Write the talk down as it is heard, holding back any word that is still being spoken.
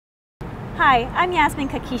Hi, I'm Yasmin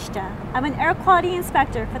Kakishta. I'm an Air Quality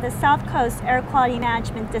Inspector for the South Coast Air Quality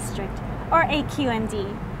Management District, or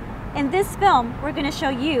AQMD. In this film, we're going to show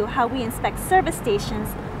you how we inspect service stations,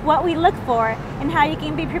 what we look for, and how you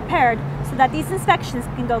can be prepared so that these inspections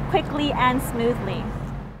can go quickly and smoothly.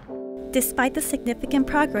 Despite the significant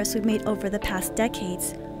progress we've made over the past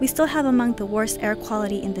decades, we still have among the worst air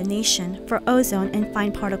quality in the nation for ozone and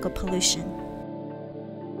fine particle pollution.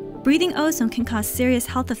 Breathing ozone can cause serious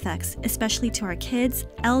health effects, especially to our kids,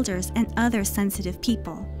 elders, and other sensitive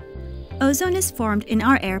people. Ozone is formed in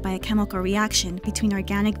our air by a chemical reaction between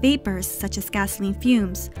organic vapors such as gasoline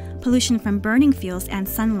fumes, pollution from burning fuels, and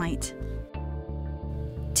sunlight.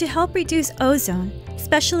 To help reduce ozone,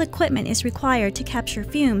 special equipment is required to capture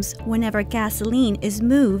fumes whenever gasoline is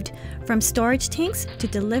moved from storage tanks to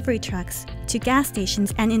delivery trucks to gas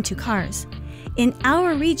stations and into cars. In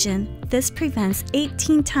our region, this prevents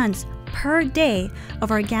 18 tons per day of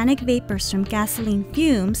organic vapors from gasoline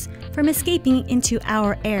fumes from escaping into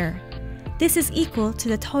our air. This is equal to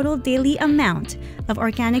the total daily amount of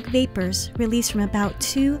organic vapors released from about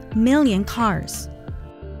 2 million cars.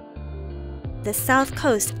 The South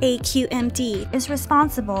Coast AQMD is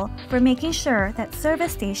responsible for making sure that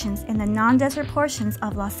service stations in the non-desert portions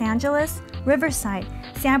of Los Angeles, Riverside,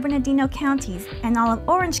 San Bernardino counties, and all of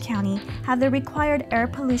Orange County have the required air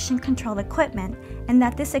pollution control equipment and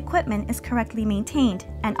that this equipment is correctly maintained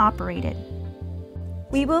and operated.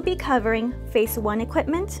 We will be covering Phase 1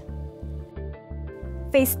 equipment,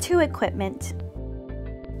 Phase 2 equipment,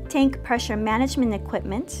 tank pressure management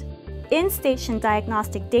equipment, in-station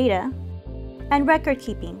diagnostic data, and record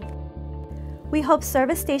keeping. We hope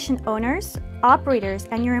service station owners, operators,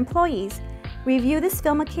 and your employees review this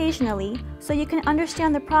film occasionally so you can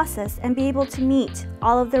understand the process and be able to meet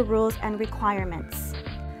all of the rules and requirements.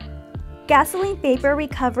 Gasoline vapor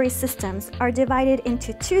recovery systems are divided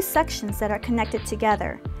into 2 sections that are connected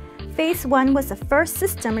together. Phase 1 was the first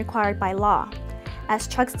system required by law. As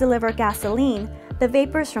trucks deliver gasoline, the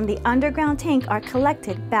vapors from the underground tank are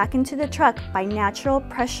collected back into the truck by natural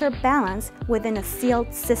pressure balance within a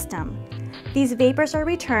sealed system. These vapors are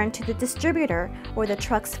returned to the distributor where the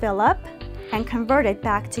trucks fill up and converted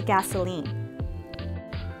back to gasoline.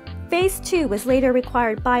 Phase 2 was later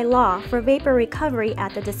required by law for vapor recovery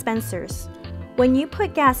at the dispensers. When you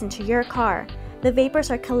put gas into your car, the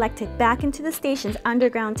vapors are collected back into the station's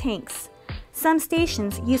underground tanks. Some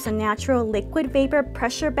stations use a natural liquid vapor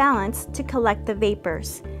pressure balance to collect the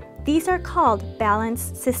vapors. These are called balance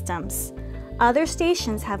systems. Other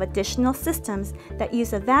stations have additional systems that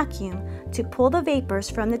use a vacuum to pull the vapors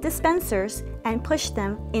from the dispensers and push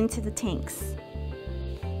them into the tanks.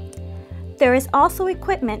 There is also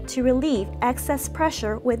equipment to relieve excess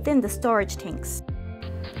pressure within the storage tanks.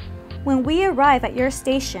 When we arrive at your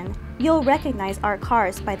station, you'll recognize our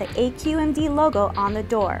cars by the AQMD logo on the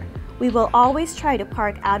door. We will always try to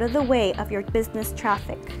park out of the way of your business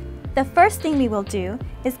traffic. The first thing we will do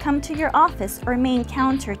is come to your office or main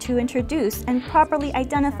counter to introduce and properly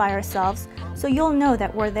identify ourselves so you'll know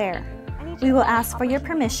that we're there. We will ask for your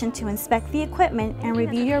permission to inspect the equipment and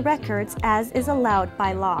review your records as is allowed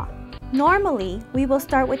by law. Normally, we will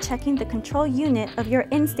start with checking the control unit of your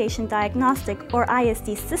in-station diagnostic or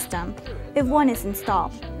ISD system if one is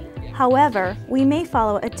installed. However, we may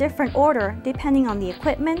follow a different order depending on the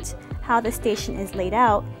equipment, how the station is laid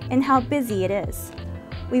out, and how busy it is.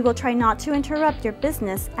 We will try not to interrupt your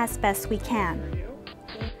business as best we can.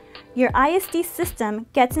 Your ISD system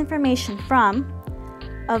gets information from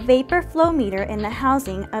a vapor flow meter in the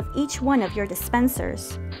housing of each one of your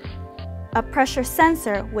dispensers, a pressure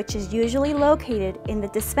sensor which is usually located in the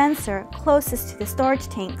dispenser closest to the storage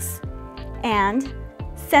tanks, and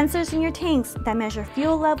sensors in your tanks that measure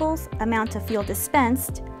fuel levels, amount of fuel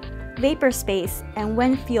dispensed, vapor space, and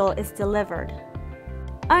when fuel is delivered.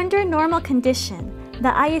 Under normal condition,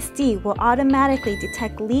 the ISD will automatically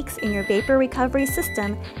detect leaks in your vapor recovery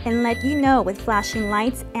system and let you know with flashing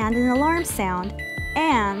lights and an alarm sound,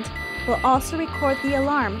 and will also record the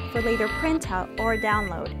alarm for later printout or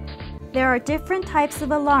download. There are different types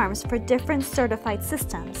of alarms for different certified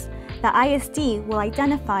systems. The ISD will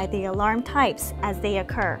identify the alarm types as they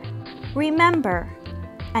occur. Remember,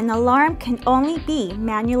 an alarm can only be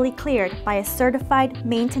manually cleared by a certified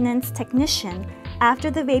maintenance technician after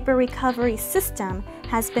the vapor recovery system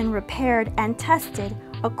has been repaired and tested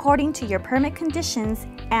according to your permit conditions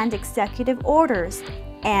and executive orders,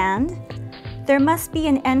 and there must be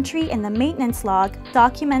an entry in the maintenance log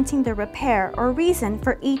documenting the repair or reason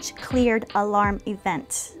for each cleared alarm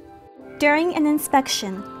event. During an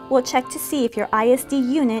inspection, we'll check to see if your ISD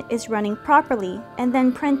unit is running properly and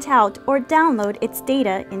then print out or download its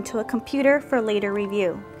data into a computer for later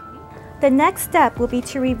review. The next step will be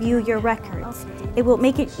to review your records. It will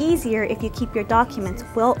make it easier if you keep your documents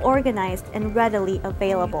well organized and readily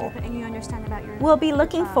available. We'll be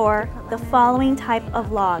looking for the following type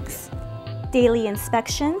of logs: daily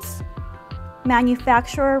inspections,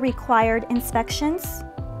 manufacturer required inspections,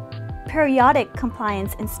 periodic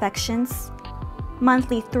compliance inspections,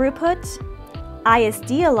 monthly throughput,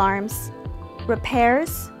 ISD alarms,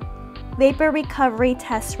 repairs, vapor recovery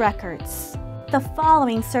test records. The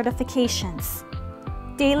following certifications: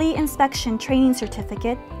 Daily Inspection Training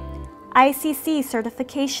Certificate, ICC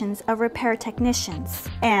certifications of repair technicians,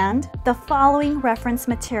 and the following reference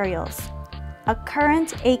materials: a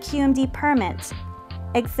current AQMD permit,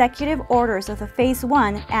 executive orders of the Phase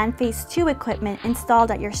 1 and Phase 2 equipment installed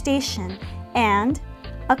at your station, and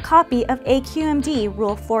a copy of AQMD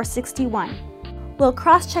Rule 461. We'll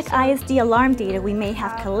cross-check ISD alarm data we may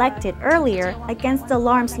have collected earlier against the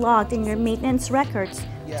alarms logged in your maintenance records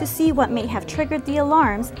to see what may have triggered the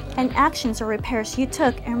alarms and actions or repairs you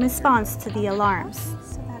took in response to the alarms.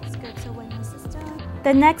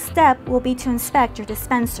 The next step will be to inspect your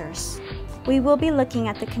dispensers. We will be looking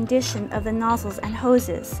at the condition of the nozzles and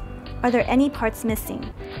hoses. Are there any parts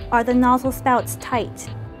missing? Are the nozzle spouts tight?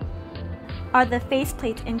 Are the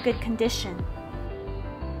faceplates in good condition?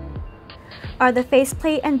 Are the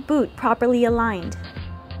faceplate and boot properly aligned?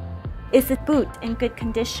 Is the boot in good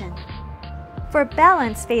condition? For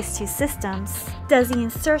balanced Phase 2 systems, does the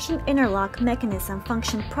insertion interlock mechanism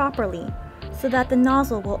function properly so that the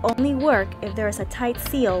nozzle will only work if there is a tight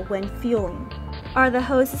seal when fueling? Are the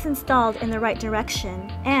hoses installed in the right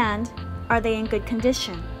direction, and are they in good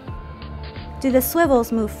condition? Do the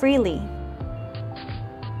swivels move freely?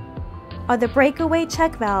 Are the breakaway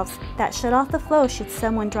check valves that shut off the flow should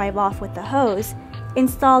someone drive off with the hose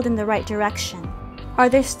installed in the right direction? Are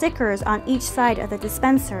there stickers on each side of the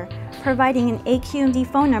dispenser providing an AQMD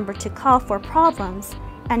phone number to call for problems?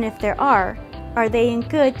 And if there are they in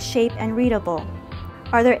good shape and readable?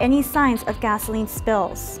 Are there any signs of gasoline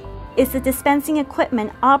spills? Is the dispensing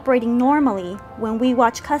equipment operating normally when we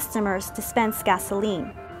watch customers dispense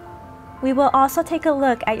gasoline? We will also take a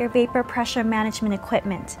look at your vapor pressure management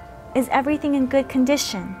equipment. Is everything in good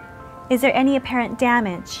condition? Is there any apparent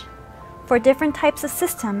damage? For different types of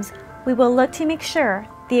systems, we will look to make sure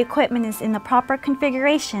the equipment is in the proper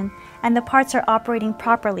configuration and the parts are operating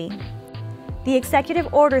properly. The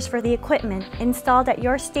executive orders for the equipment installed at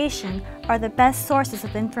your station are the best sources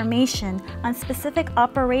of information on specific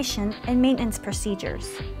operation and maintenance procedures.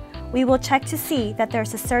 We will check to see that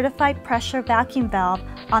there's a certified pressure vacuum valve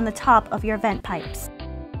on the top of your vent pipes.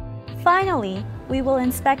 Finally, we will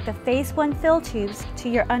inspect the Phase 1 fill tubes to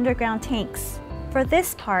your underground tanks. For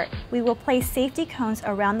this part, we will place safety cones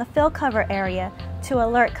around the fill cover area to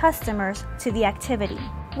alert customers to the activity.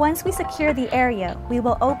 Once we secure the area, we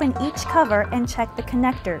will open each cover and check the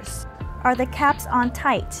connectors. Are the caps on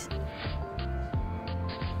tight?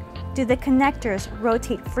 Do the connectors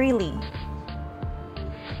rotate freely?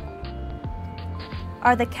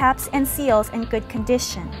 Are the caps and seals in good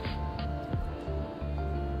condition?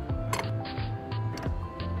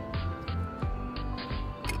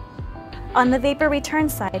 On the vapor return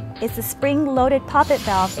side, is the spring-loaded poppet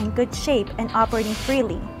valve in good shape and operating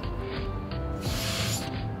freely?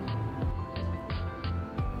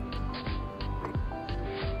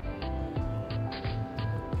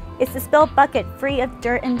 Is the spill bucket free of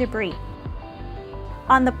dirt and debris?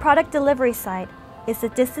 On the product delivery side, is the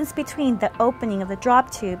distance between the opening of the drop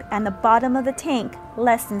tube and the bottom of the tank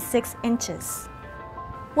less than 6 inches?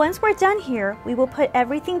 Once we're done here, we will put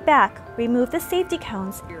everything back, remove the safety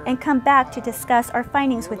cones, and come back to discuss our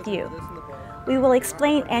findings with you. We will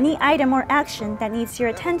explain any item or action that needs your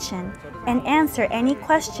attention and answer any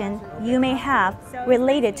question you may have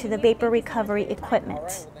related to the vapor recovery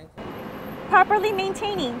equipment. Properly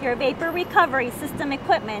maintaining your vapor recovery system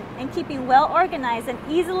equipment and keeping well-organized and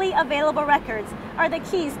easily available records are the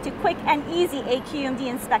keys to quick and easy AQMD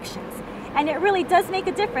inspections. And it really does make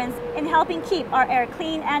a difference in helping keep our air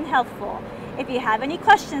clean and healthful. If you have any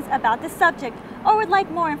questions about this subject or would like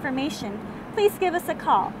more information, please give us a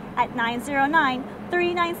call at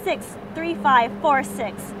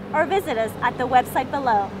 909-396-3546 or visit us at the website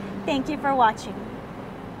below. Thank you for watching.